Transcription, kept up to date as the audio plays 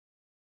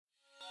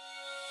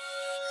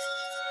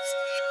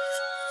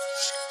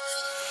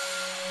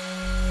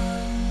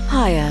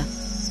Haier,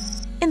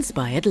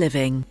 inspired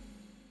living.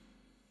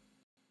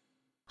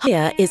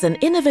 Haier is an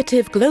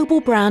innovative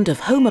global brand of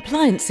home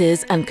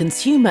appliances and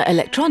consumer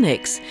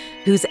electronics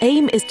whose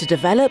aim is to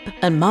develop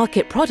and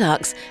market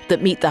products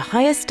that meet the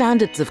highest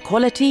standards of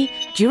quality,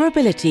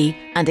 durability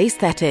and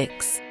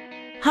aesthetics.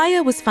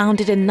 Haier was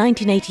founded in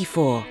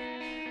 1984.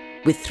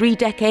 With 3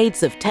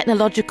 decades of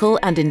technological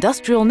and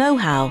industrial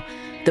know-how,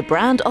 the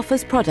brand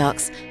offers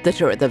products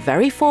that are at the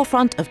very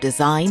forefront of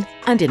design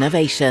and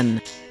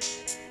innovation.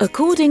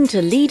 According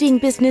to leading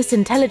business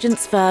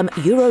intelligence firm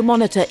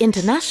Euromonitor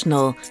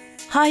International,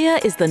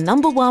 Haier is the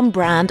 #1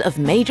 brand of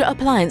major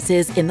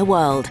appliances in the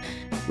world,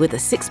 with a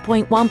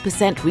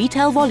 6.1%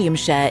 retail volume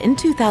share in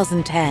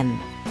 2010.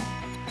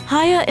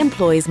 Haier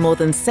employs more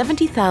than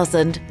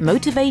 70,000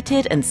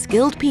 motivated and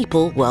skilled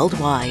people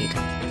worldwide.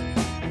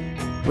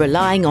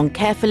 Relying on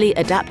carefully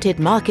adapted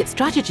market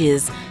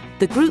strategies,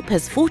 the group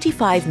has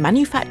 45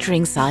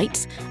 manufacturing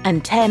sites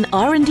and 10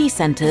 R&D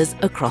centres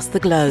across the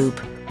globe.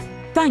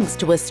 Thanks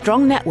to a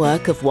strong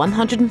network of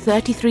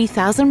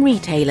 133,000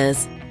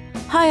 retailers,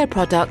 Haier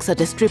products are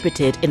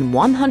distributed in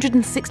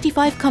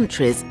 165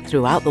 countries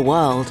throughout the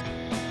world.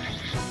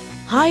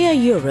 Haier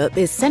Europe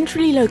is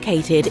centrally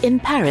located in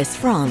Paris,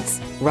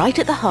 France, right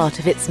at the heart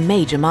of its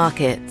major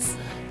markets.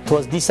 It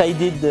was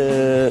decided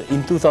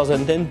in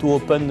 2010 to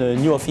open a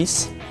new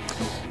office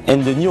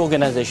and a new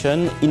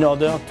organization in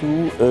order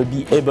to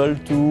be able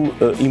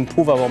to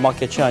improve our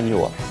market share in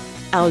Europe.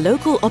 Our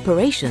local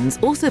operations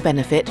also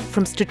benefit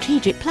from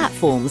strategic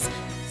platforms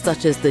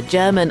such as the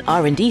German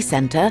R&D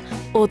Centre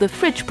or the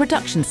Fridge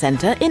Production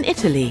Centre in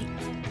Italy.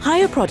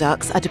 Haier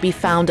products are to be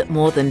found at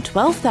more than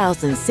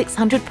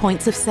 12,600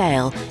 points of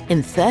sale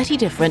in 30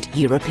 different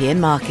European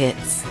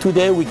markets.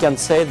 Today we can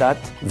say that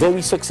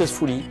very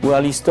successfully we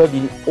are listed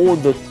in all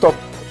the top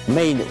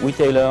main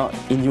retailers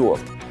in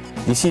Europe.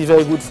 This is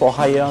very good for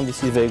Haier and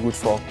this is very good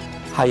for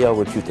Haier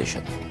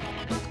reputation.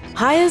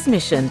 Haier's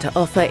mission to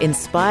offer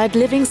inspired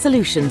living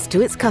solutions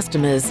to its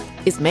customers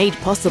is made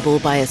possible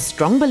by a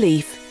strong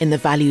belief in the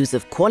values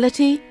of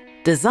quality,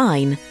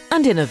 design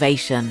and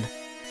innovation.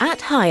 At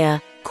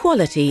Haier,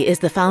 quality is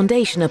the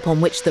foundation upon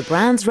which the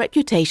brand's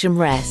reputation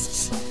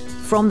rests.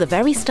 From the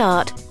very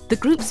start, the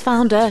group's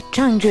founder,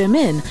 Chang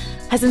Zhemin,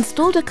 has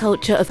installed a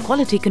culture of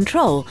quality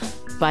control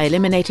by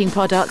eliminating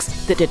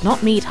products that did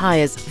not meet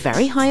Haier's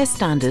very highest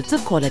standards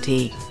of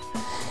quality.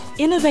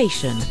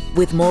 Innovation,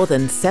 with more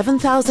than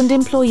 7,000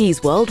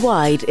 employees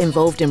worldwide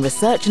involved in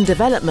research and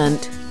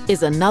development,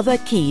 is another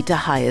key to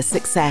Haier's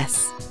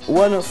success.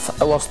 One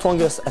of our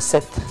strongest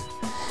assets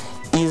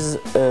is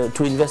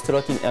to invest a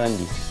lot in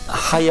R&D.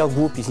 Haier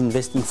Group is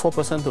investing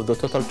 4% of the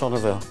total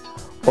turnover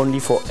only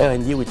for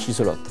R&D, which is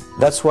a lot.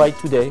 That's why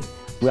today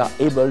we are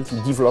able to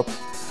develop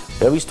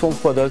very strong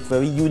products,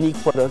 very unique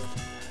products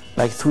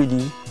like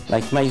 3D,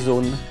 like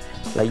MyZone,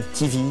 like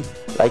TV,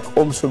 like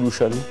Home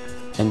Solution.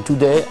 And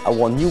today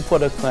our new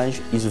product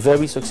range is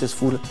very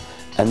successful,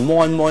 and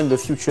more in the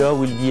future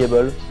we'll be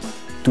able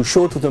to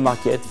show to the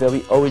market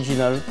very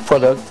original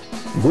product,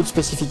 good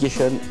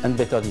specification and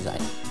better design.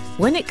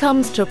 When it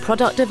comes to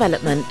product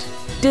development,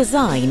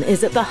 design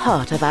is at the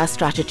heart of our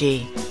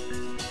strategy.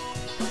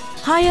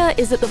 Haier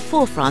is at the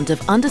forefront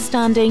of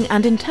understanding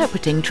and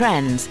interpreting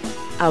trends.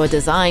 Our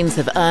designs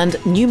have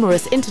earned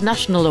numerous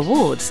international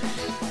awards,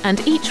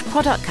 and each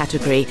product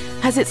category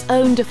has its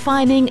own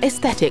defining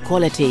aesthetic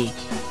quality,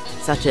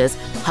 such as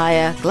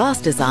Haier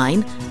Glass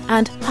Design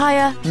and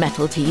Haier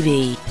Metal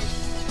TV.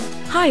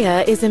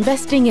 Haier is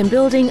investing in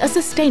building a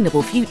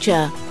sustainable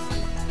future.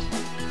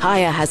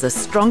 Haier has a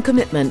strong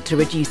commitment to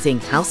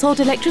reducing household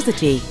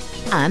electricity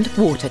and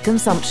water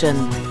consumption.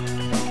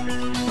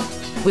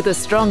 With a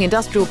strong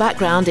industrial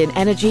background in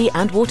energy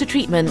and water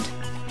treatment,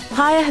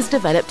 Haier has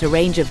developed a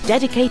range of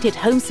dedicated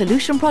home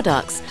solution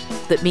products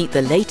that meet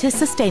the latest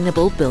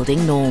sustainable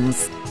building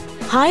norms.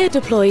 Haier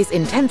deploys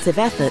intensive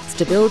efforts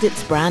to build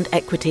its brand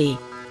equity.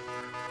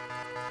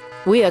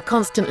 We are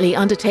constantly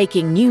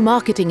undertaking new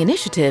marketing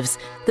initiatives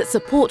that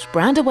support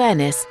brand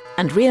awareness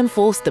and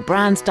reinforce the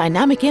brand's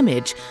dynamic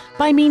image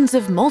by means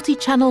of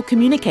multi-channel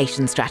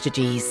communication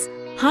strategies.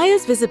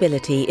 Haier's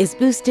visibility is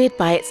boosted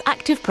by its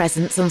active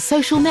presence on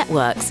social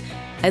networks,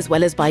 as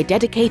well as by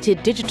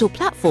dedicated digital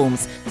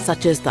platforms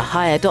such as the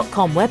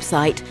Haier.com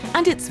website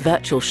and its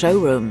virtual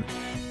showroom.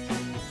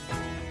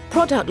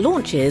 Product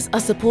launches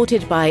are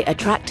supported by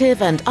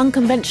attractive and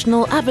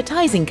unconventional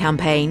advertising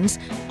campaigns,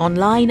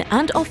 online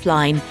and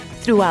offline,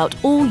 throughout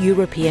all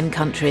European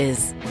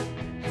countries.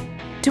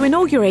 To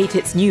inaugurate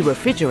its new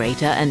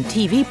refrigerator and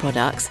TV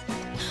products,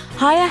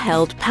 Haier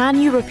held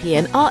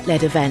pan-European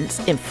art-led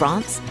events in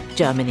France,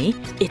 Germany,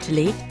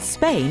 Italy,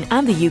 Spain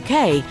and the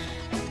UK.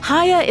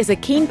 Haier is a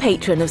keen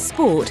patron of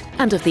sport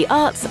and of the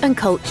arts and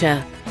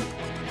culture.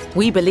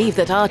 We believe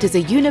that art is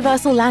a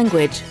universal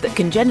language that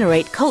can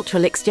generate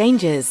cultural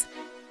exchanges,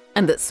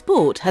 and that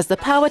sport has the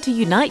power to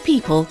unite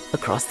people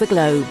across the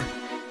globe.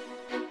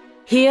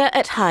 Here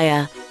at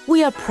Haier,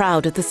 we are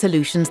proud of the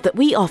solutions that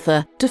we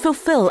offer to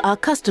fulfill our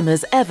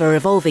customers'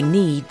 ever-evolving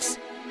needs.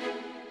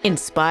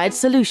 Inspired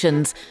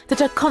solutions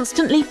that are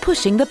constantly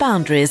pushing the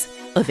boundaries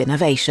of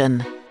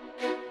innovation.